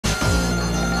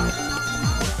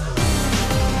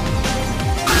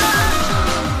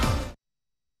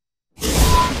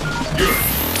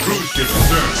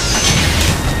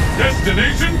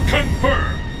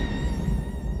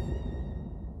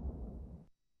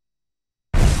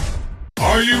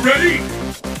Are you ready?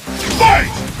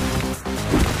 Fight!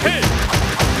 Hey!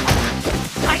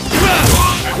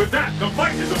 And with that, the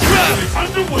fight is officially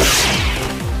underway!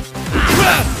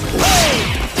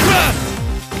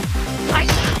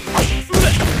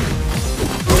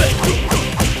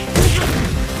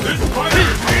 This fighter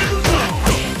is in the zone!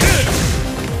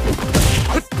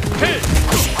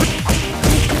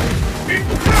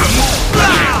 Incredible! I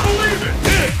can't believe it!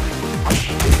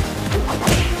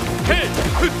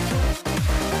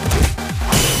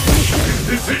 Is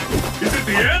this it? Is it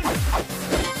the end?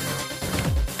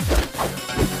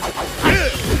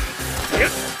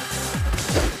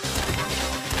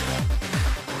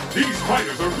 These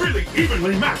fighters are really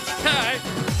evenly matched! Hey!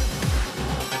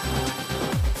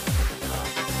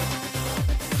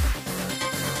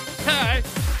 Hey!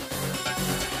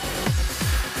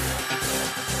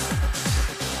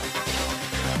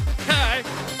 Hey!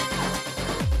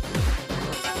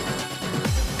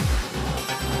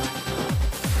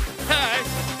 Hey!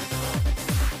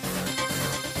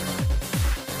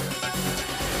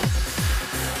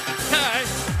 Hey!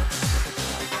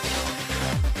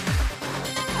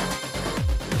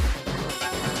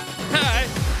 Hey!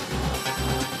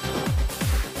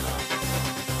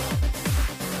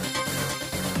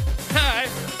 Hey!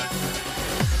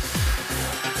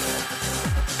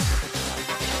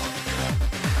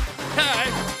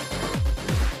 Hey!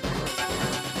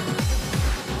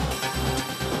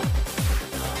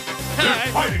 They're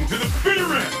Hey! fighting to the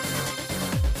bitter end!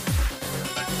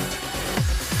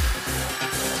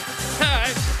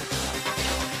 Hey!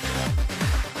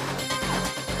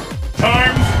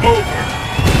 Time's over!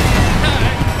 Hey!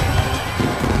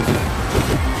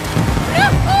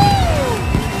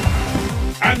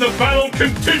 And the battle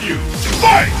continues!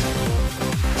 Fight!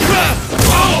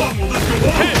 How long will this go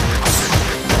on?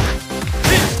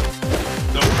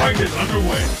 The fight is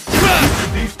underway. Each of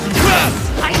these two will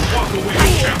walk away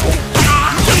as champion.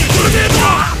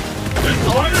 This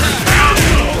fighter is down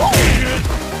low!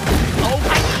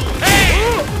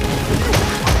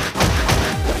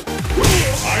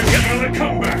 I'm gonna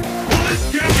come back! Will this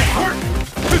get me hurt?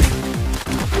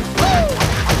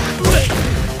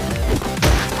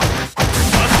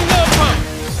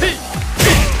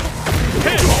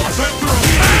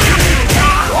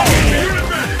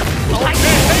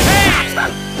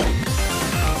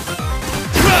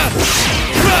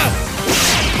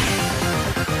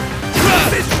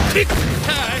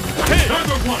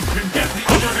 Neither one can get the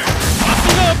upper hand!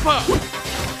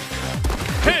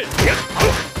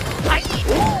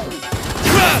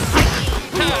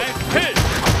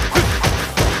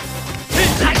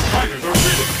 These fighters are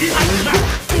really evenly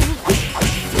matched!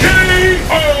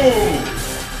 K.O.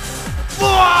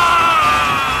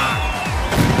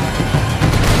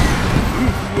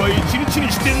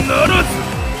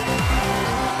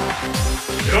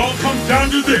 It all comes down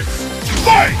to this!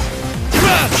 Fight!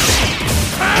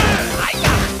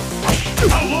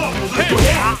 How long will this go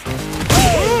on?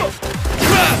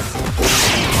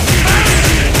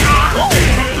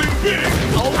 Something big!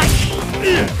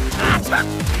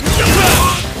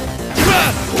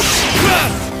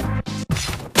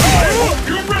 I hope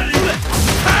you're ready!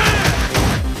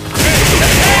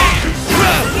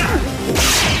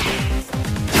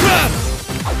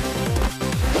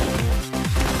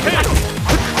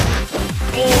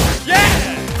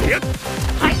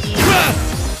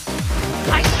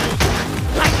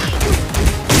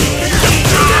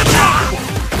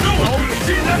 No one could have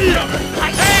seen that coming!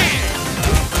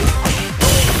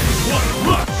 What a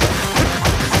rush!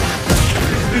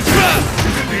 Is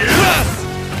it the end?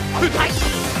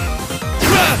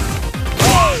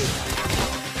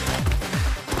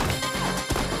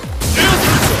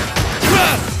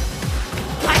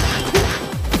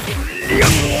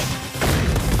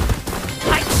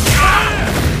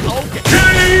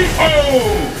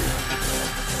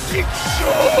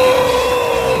 K.O.